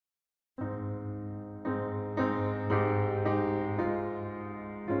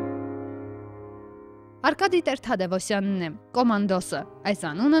Արկադի Տեր-Թադևոսյանն է, կոմանդոսը, այս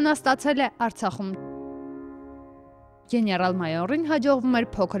անունն ստացել է Արցախում։ Գեներալ-մայորին հաջողվում էր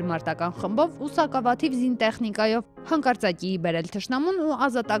փոքր մարտական խմբով ու սակավաթիվ զինտեխնիկայով հանկարծակիի բերել թշնամուն ու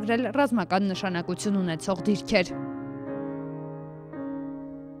ազատագրել ռազմական նշանակություն ունեցող դիրքեր։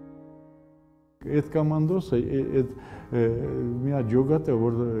 Այդ կոմանդոսը, այդ մի հատ ջոգատ է,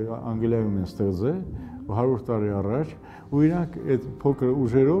 որ Անգլիայում են ստեղծել 100 տարի առաջ, ու իրանք այդ փոքր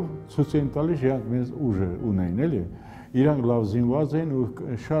ուժերով ցույց են տալիս, իրանք մեծ ուժ ունեն, էլի։ Իրանք լավ զինված են ու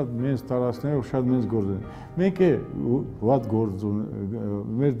շատ մեծ տարածքներով շատ մեծ գործ են։ Մեկը վատ գործ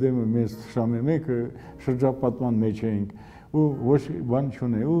մեր դեմը մեծ շամը, մեկը շրջապատման մեջ ենք ու ոչ բան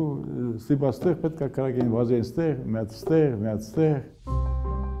չունի ու ստիպաստեղ պետք է կարագեն վազեն ստեղ, մի հատ ստեղ։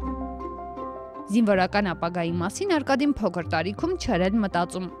 Զինվորական ապագայի մասին Արկադին փոքր տարիքում չէր էլ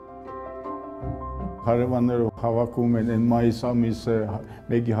մտածում։ Հարևաններով հավաքում են այն մայիս ամիսը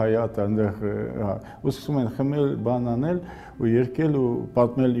մեկի հայատը այնտեղ ու սկսում են խմել, բան անել ու երգել ու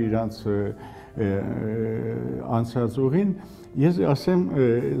պատմել իրանց անցած ուղին։ Ես ասեմ,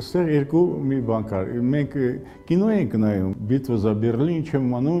 այստեղ երկու մի բան կար։ Մենք կինո ենք նայում, Բիտվա за Բերլին չեմ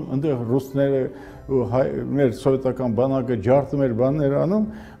անում, այնտեղ ռուսները մեր սովետական բանակը ջարդում էր բաներ անում,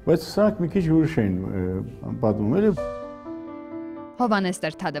 բայց սրանք մի քիչ ուրիշ են պատմում էլի։ Հովհաննես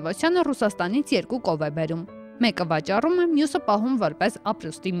Տեր-Թադևոսյանը Ռուսաստանից 2 կով է բերում։ Մեկը վաճառում է, մյուսը պահում որպես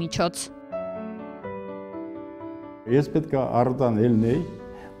ապրուստի միջոց։ Ես պետք է արդան ելնեի,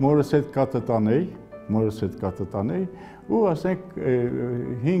 մորս հետ կատը տանեի, ու ասենք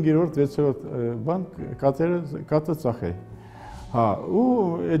 5-րդ, 6-րդ բան կատը ծախեի։ Հա,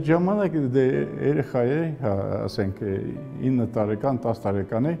 ու այդ ժամանակ երեխա է, ասենք 9 տարեկան, 10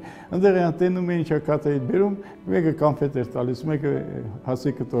 տարեկան է, այնտեղ են տենում էին ինչ կատեի բերում, մեկը կոնֆետ էր տալիս, մեկը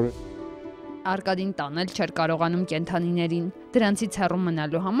հասի կտոր։ Արկադին տանել չէր կարողանում կենդանիներին։ Դրանցից հեռու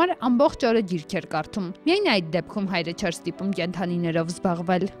մնալու համար ամբողջ օրը գիրք էր կարդում։ Միայն այդ դեպքում հայրը չէր ստիպում կենդանիներով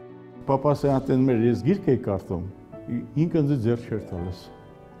զբաղվել։ Պապաս այն մեր ես գիրք էի կարդում, ինքը ինձ ձեռք չէր տալիս։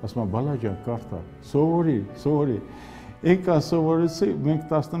 Ասում եմ, բալա ջան, կարդա, սովորի։ Եկա սովորեցի, մենք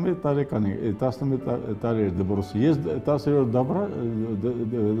 11 տարեկան ենք, 11 տարի էր դպրոցի։ Ես 10-րդ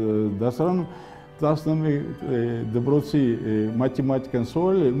դասարանում 11 դպրոցի մաթեմատիկան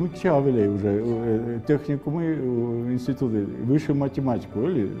սովորել եմ, մի քիչ ավելի ուժը տեխնիկումի ինստիտուտի, высшую математику,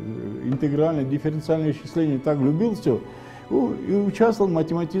 էլի, интегральное дифференциальное исчисление так любил всё, и участвовал в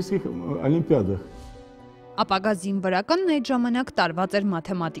математических олимпиадах. Ապագա զինվորականն այդ ժամանակ տարված էր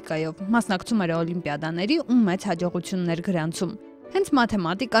մաթեմատիկայով, մասնակցում էր օլիմպիադաների ու մեծ հաջողություններ գրանցում։ Հենց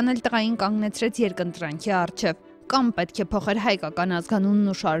մաթեմատիկան էլ տղային կանգնեցրեց երկընտրանքի առջև, կամ պետք է փոխեր հայկական ազգանունն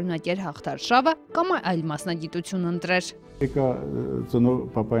ու շարունակեր հաղթարշավը, կամ այլ մասնագիտություն ընտրեր։ Եկա ծնո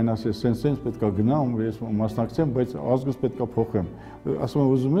պապային ասեց, սենց պետք է գնամ, ես մասնակցեմ, բայց ազգս պետք է փոխեմ։ Ասում եմ,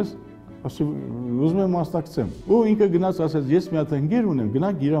 ուզում ես, ուզում եմ մասնակցեմ։ Ու ինքը գնաց ասեց, ես մի հատ ընկեր ունեմ,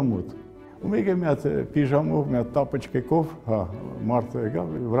 գնանք իր մոտ։ У меня մի հատ պիժամով, մի հատ տապочкով, հա, մարդ եկավ,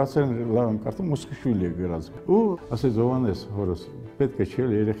 վրացերեն լավ եմ կարդում, մուսկշուիլ է գրած։ Ու ասեց Հովհաննես, հորս, պետք է չի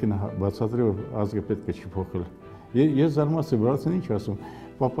երեխին բացատրի, որ ազգը պետք է չի փոխել։ Ես զարմացի, վրացին ինչ ասում,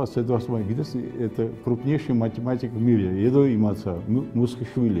 պապաս հետո ասում է, գիտես, это крупнейший математик в мире, հետո իմացա,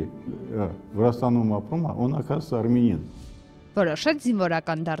 մուսկշուիլ է, Վրաստանում ապրում է, он оказывается армянин։ Որոշեց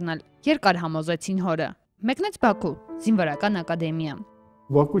զինվորական դառնալ, երկար համոզեցին հորը։ Մեկնեց Բաքու, զինվորական ակադեմիա։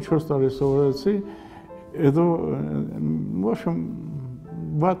 Բաքու 4 տարի սովորեցի, հետո ոչ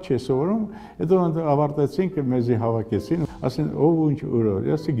վատ չէ սովորում, հետո ավարտեցինք, մեզի հավաքեցին, ասեն ով ու ինչ ուր,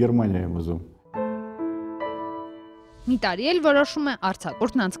 ես Գերմանիա եմ ուզում։ Մի տարի էլ որոշում է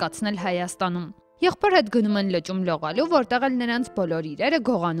արձակուրդն անցկացնել Հայաստանում։ Եղբոր հետ գնում են լճում լողալու, որտեղ էլ նրանց բոլոր իրերը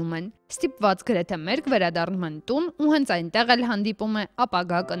գողանում են։ Ստիպված գրեթե մերկ վերադառնում են տուն ու հենց այնտեղ էլ հանդիպում է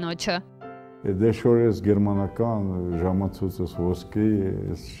ապագա կնոջը։ Դե շորես գերմանական ժամացույցս ոսկի,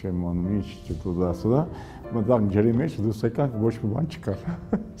 ես չեմ անում ինչ չտուդասը, մտանք ջրի մեջ, դուս եկանք ոչ մի բան չկար,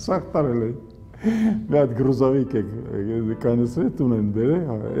 սաղ տարել էի, մի հատ գրուզավիկ եք կանեսրի տուն են բերել,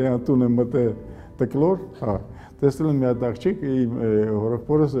 այն տուն են մտե տկլոր, տեսել եմ մի հատ աղջիկ,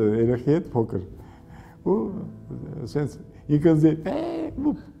 հորոքպորս երեխի հետ փոքր, ու սենց ինքնձի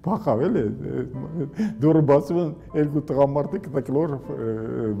փախավ էլի, դուրը բացում են երկու տղամարդիկ տկլոր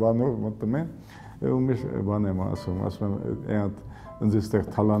բանով մտնում են, ու միշտ բան եմ ասում եմ, այդ ինձ ստեղ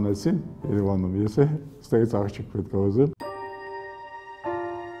թալանեցին Երևանում, ես ստեղից աղջիկ պետք է ուզեմ։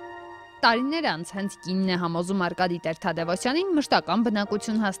 Տարիներ անց հենց կինն է համոզում Արկադի Տեր-Թադևոսյանին մշտական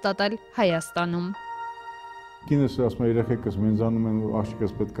բնակություն հաստատել Հայաստանում։ Կինս ասում է երեխեքս մենզանում են,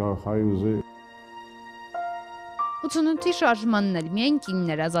 աղջիկս պետք է հայ ուզի։ 88-ի շարժմանն էլ միայն կինն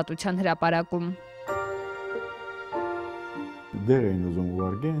էր ազատության հրապարակում։ դեր էին ուզում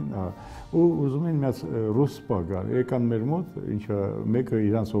ուղարկեն, ու ուզում են միած ռուս պագար, եկան մեր մոտ, ինչը մեկը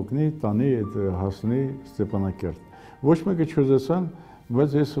իրանց օգնի, տանի այդ հասնի Ստեփանակերտ։ Ոչ մեկը չուզեցան,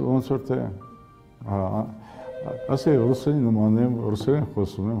 բայց ես ոնց որ թե ասե ռուսերեն նման եմ, ռուսերեն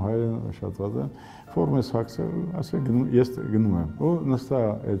խոսում եմ, հայերեն շատ վատ եմ, ֆորմ ես հագցել, ասե ես գնում եմ, ու նստա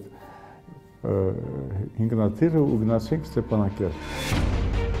այդ ինքնաթիռը ու գնացինք Ստեփանակերտ։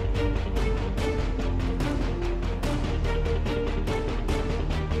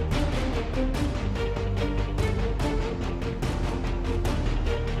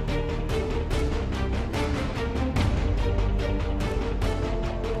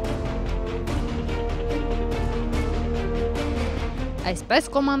 Այսպես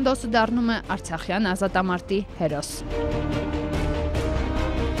կոմանդոսը դառնում է արցախյան ազատամարտի հերոս։